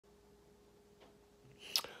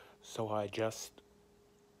So I just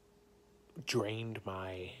drained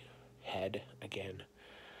my head again,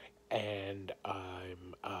 and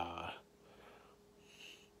I'm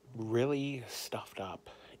really stuffed up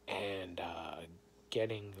and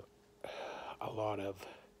getting a lot of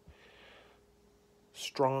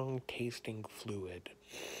strong tasting fluid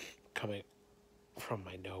coming from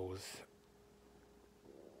my nose,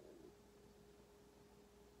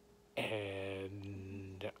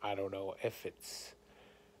 and I don't know if it's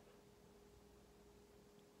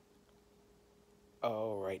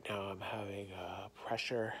right now I'm having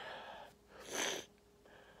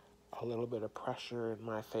a little bit of pressure in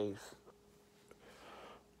my face.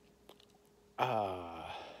 uh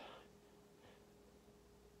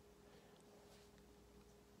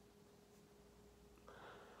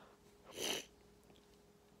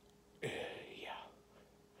yeah.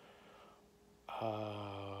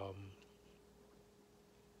 um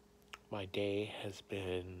my day has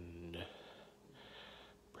been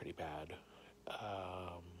pretty bad.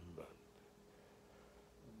 um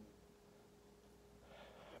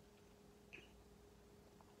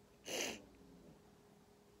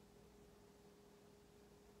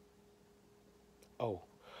oh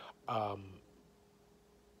um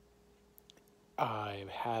I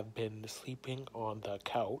have been sleeping on the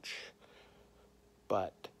couch,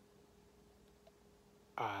 but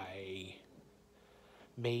I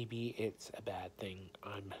maybe it's a bad thing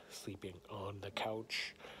I'm sleeping on the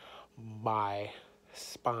couch. My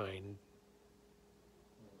spine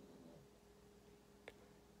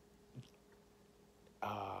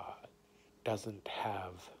uh, doesn't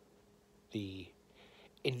have the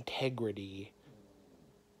integrity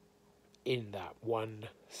in that one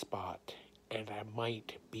spot, and I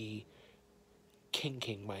might be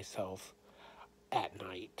kinking myself at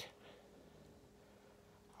night.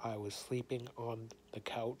 I was sleeping on the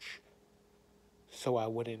couch so I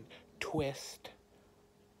wouldn't twist,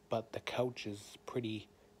 but the couch is pretty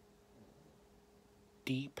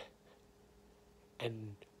deep,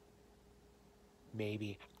 and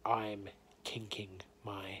maybe I'm kinking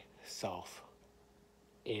myself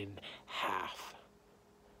in half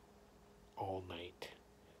all night.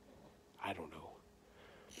 I don't know.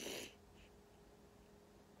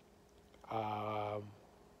 Um,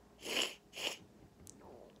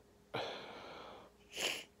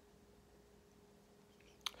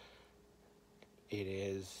 it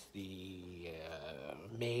is the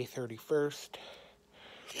May 31st,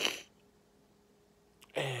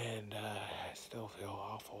 and I still feel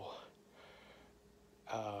awful.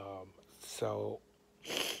 So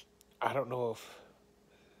I don't know if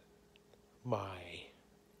my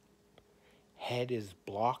head is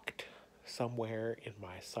blocked somewhere in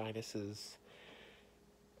my sinuses.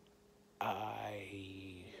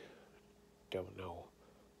 I don't know.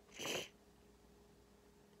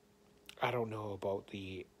 I don't know about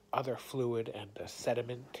the other fluid and the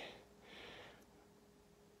sediment.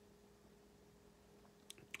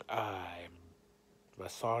 I'm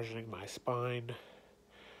massaging my spine.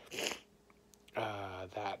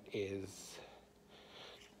 That is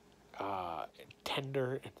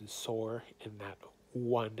tender and sore in that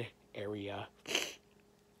one area.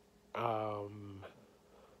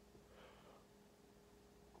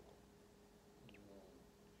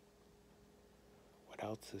 What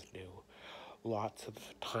else is new? Lots of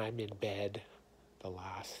time in bed. The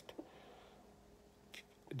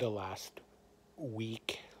last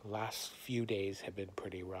week, last few days have been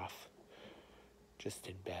pretty rough. Just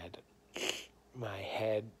in bed. My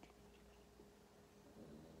head,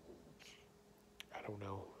 I don't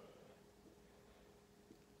know.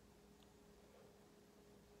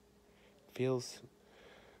 Feels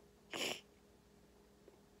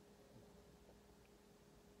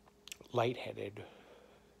lightheaded,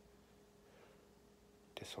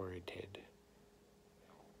 disoriented,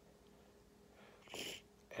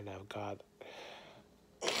 and I've got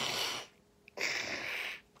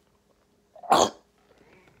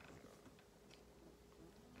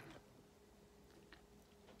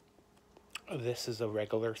this is a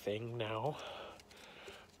regular thing now.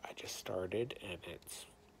 I just started, and it's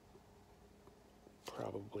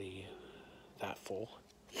probably that full.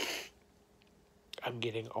 I'm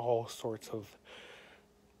getting all sorts of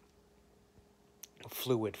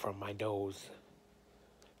fluid from my nose,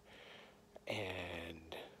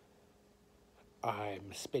 and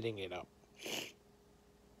I'm spitting it up.